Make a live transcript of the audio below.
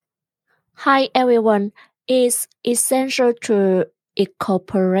Hi everyone. It's essential to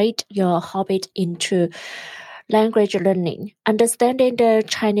incorporate your hobby into language learning. Understanding the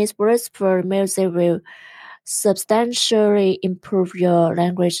Chinese words for music will substantially improve your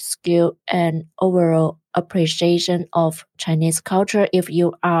language skill and overall appreciation of Chinese culture if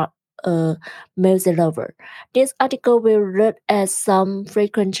you are a music lover. This article will look at some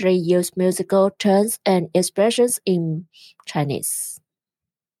frequently used musical terms and expressions in Chinese.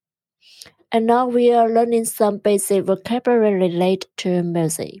 And now we are learning some basic vocabulary related to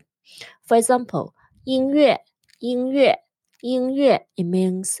music. For example, 音乐, 音乐, 音乐, it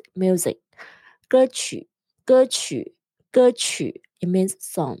means music. 歌曲, 歌曲, 歌曲, it means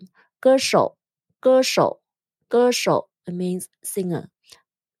song. 歌手, 歌手, 歌手, it means singer.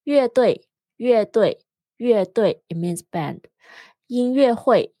 乐队, 乐队, 乐队, it means band. 音乐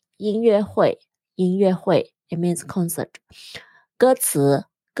会, 音乐会, 音乐会, it means concert. 歌词,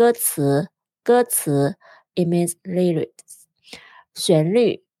 歌词, 歌词 it means lyrics. 旋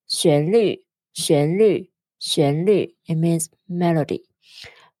律, 旋律, 旋律, 旋律 it means melody.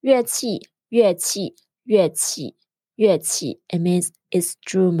 乐器, 乐器, 乐器, 乐器 it means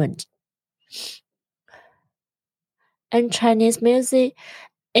instrument. And Chinese music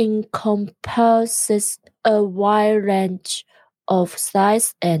encompasses a wide range of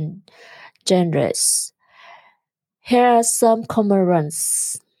styles and genres. Here are some common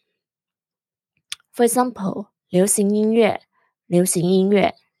ones. For example, 流行音乐, 流行音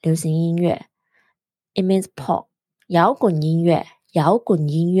乐, 流行音乐 it means pop. 摇滚音乐, 摇滚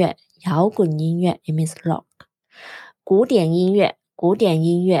音乐, 摇滚音乐 it means rock. 古典音乐, 古典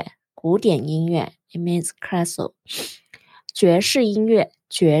音乐, 古典音乐 it means classical. 爵士音乐,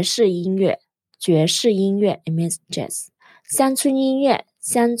 爵士音乐, 爵士音乐 it means jazz. 乡村音乐,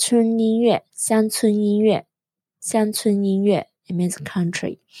 乡村音乐, 乡村音乐, 乡村音乐 it means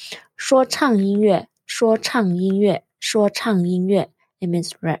country. 说唱音乐, 说唱音乐, 说唱音乐 it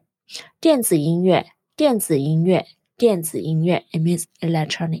means rap. 电子音乐, 电子音乐, 电子音乐 it means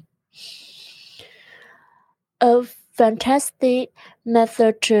electronic. A fantastic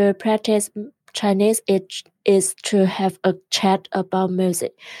method to practice Chinese is to have a chat about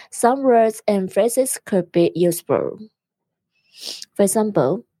music. Some words and phrases could be useful. For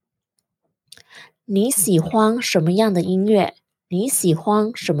example, 你喜欢什么样的音乐？你喜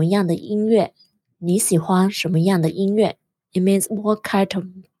欢什么样的音乐？你喜欢什么样的音乐？ It means what kind of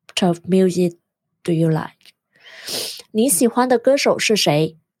music do you like? 你喜欢的歌手是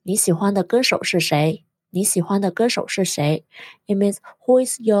谁？你喜欢的歌手是谁？你喜欢的歌手是谁？ It means who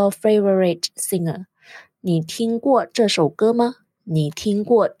is your favorite singer? 你听过这首歌吗？你听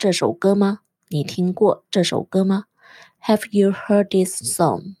过这首歌吗？你听过这首歌吗？ Have you heard this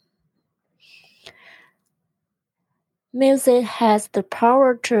song? Music has the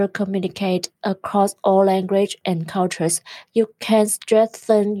power to communicate across all languages and cultures. You can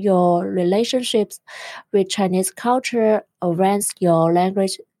strengthen your relationships with Chinese culture, advance your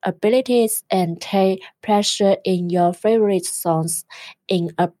language abilities, and take pleasure in your favorite songs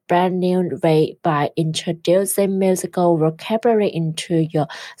in a brand new way by introducing musical vocabulary into your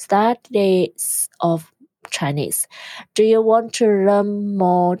studies of Chinese. Do you want to learn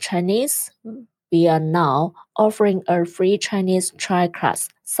more Chinese? We are now offering a free Chinese try class.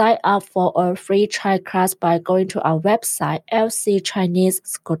 Sign up for a free try class by going to our website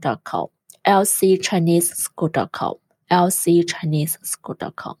lcchineseschool.com. lcchineseschool.com.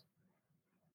 lcchineseschool.com.